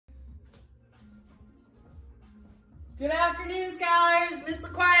Good afternoon, scholars. Miss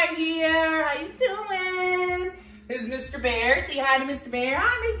LaQuire here. How you doing? This is Mr. Bear. Say hi to Mr. Bear.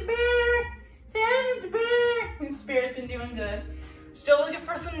 Hi, Mr. Bear. Say hi, Mr. Bear. Mr. Bear's been doing good. Still looking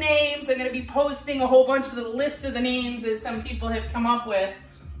for some names. I'm going to be posting a whole bunch of the list of the names that some people have come up with,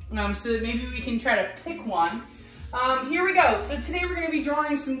 so that maybe we can try to pick one. Here we go. So today we're going to be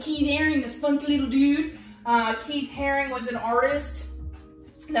drawing some Keith Haring, this funky little dude. Keith Haring was an artist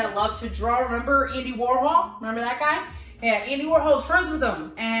that loved to draw. Remember Andy Warhol? Remember that guy? Yeah, Andy Warhol was friends with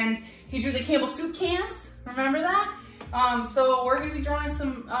him, and he drew the Campbell soup cans. Remember that? So we're going to be drawing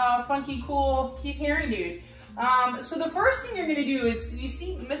some funky, cool Keith Haring dude. So the first thing you're going to do is, you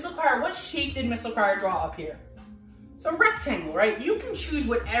see Miss LaQuire, what shape did Miss LaQuire draw up here? It's a rectangle, right? You can choose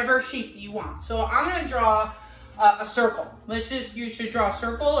whatever shape that you want. So I'm going to draw a circle. You should draw a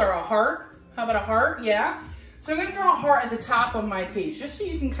circle or a heart. How about a heart? Yeah. So I'm going to draw a heart at the top of my page, just so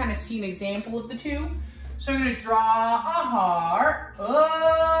you can kind of see an example of the two. So I'm going to draw a heart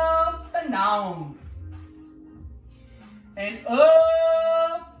up and down. And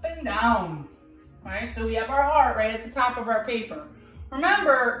up and down. All right, so we have our heart right at the top of our paper.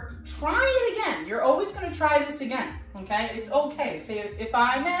 Remember, try it again. You're always going to try this again, okay? It's okay. So if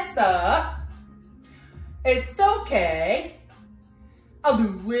I mess up, it's okay. I'll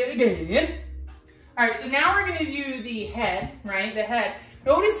do it again. All right, so now we're gonna do the head, right? The head.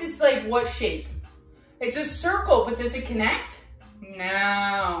 Notice it's like what shape? It's a circle, but does it connect?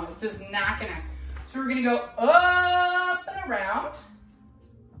 No, it does not connect. So we're gonna go up and around.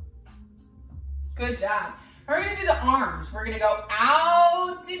 Good job. Now we're gonna do the arms. We're gonna go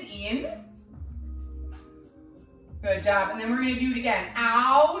out and in. Good job. And then we're gonna do it again.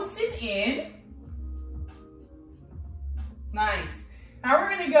 Out and in. Nice. Now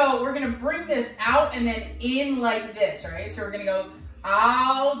we're gonna bring this out and then in like this, right? So we're gonna go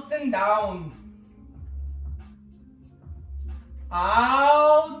out and down.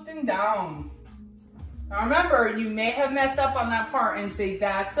 Out and down. Now remember, you may have messed up on that part and say,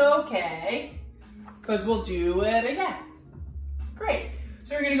 that's okay, because we'll do it again. Great.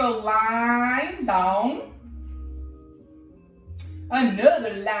 So we're gonna go line down.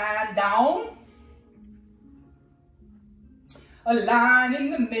 Another line down. A line in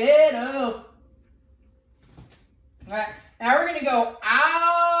the middle. All right, now we're gonna go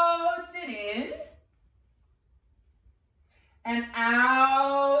out and in. And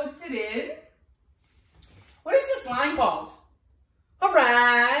out and in. What is this line called?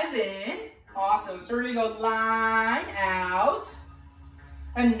 Horizon. Awesome, so we're gonna go line out.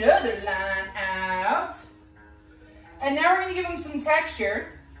 Another line out. And now we're gonna give them some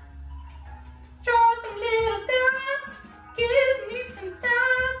texture. Draw some little dots. Give me some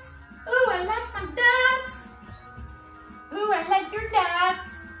dots. Ooh, I like my dots. Ooh, I like your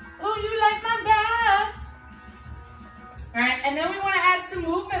dots. Ooh, you like my dots. All right, and then we want to add some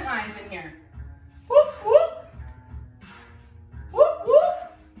movement lines in here. Whoop, whoop. Whoop, whoop.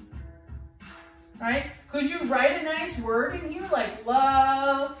 All right, could you write a nice word in here like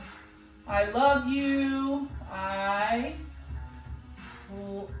love, I love you, I-O-V-E.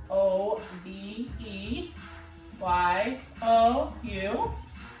 Y-O-U.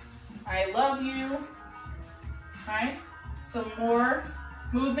 I love you. All right, some more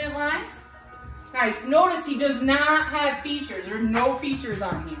movement lines. Nice. Notice he does not have features. There are no features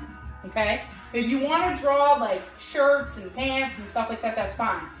on here, okay? If you want to draw like shirts and pants and stuff like that, that's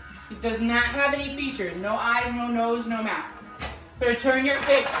fine. He does not have any features. No eyes, no nose, no mouth. So turn your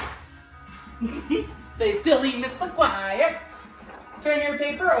paper. Say, silly Miss LaQuire. Turn your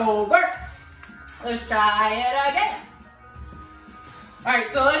paper over. Let's try it again. All right,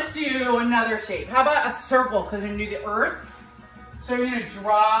 so let's do another shape. How about a circle, because we're gonna do the earth. So we're gonna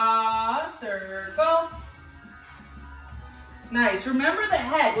draw a circle. Nice, remember the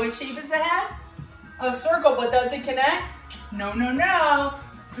head. What shape is the head? A circle, but does it connect? No, no, no.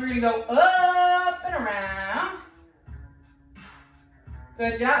 So we're gonna go up and around.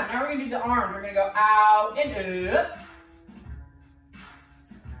 Good job, now we're gonna do the arms. We're gonna go out and up.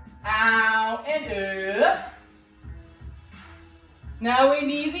 Out and up. Now we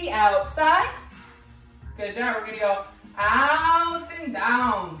need the outside. Good job. We're going to go out and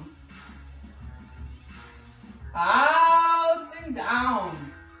down. Out and down.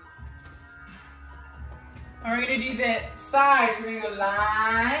 And we're going to do the sides. We're going to go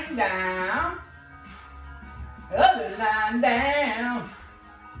line down. Other line down.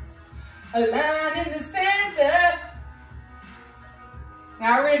 A line in the center.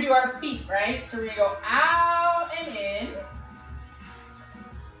 Now we're gonna do our feet, right? So we're gonna go out and in.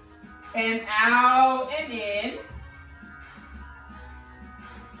 And out and in.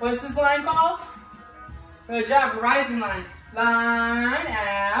 What's this line called? Good job. Horizon line. Line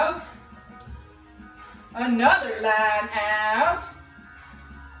out. Another line out.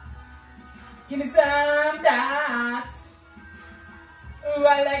 Give me some dots. Ooh,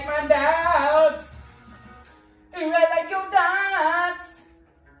 I like my dots. Ooh, I like your dots.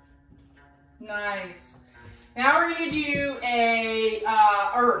 Nice. Now we're gonna do a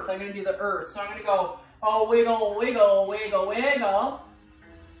earth. I'm gonna do the earth. So I'm gonna go, oh, wiggle, wiggle, wiggle, wiggle.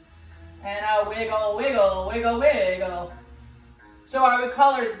 And a wiggle, wiggle, wiggle, wiggle. So I would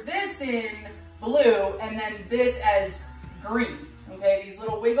color this in blue and then this as green. Okay, these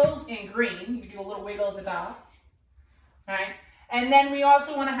little wiggles in green. You do a little wiggle at the top. All right, and then we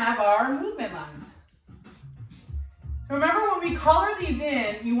also want to have our movement lines. Remember, when we color these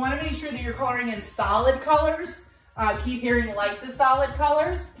in, you want to make sure that you're coloring in solid colors. Keith Haring liked the solid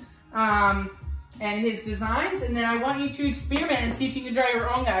colors and his designs. And then I want you to experiment and see if you can draw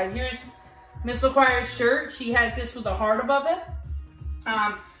your own, guys. Here's Miss LaQuire's shirt. She has this with a heart above it.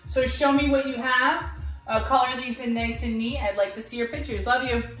 So show me what you have. Color these in nice and neat. I'd like to see your pictures. Love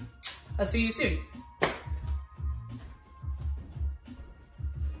you. I'll see you soon.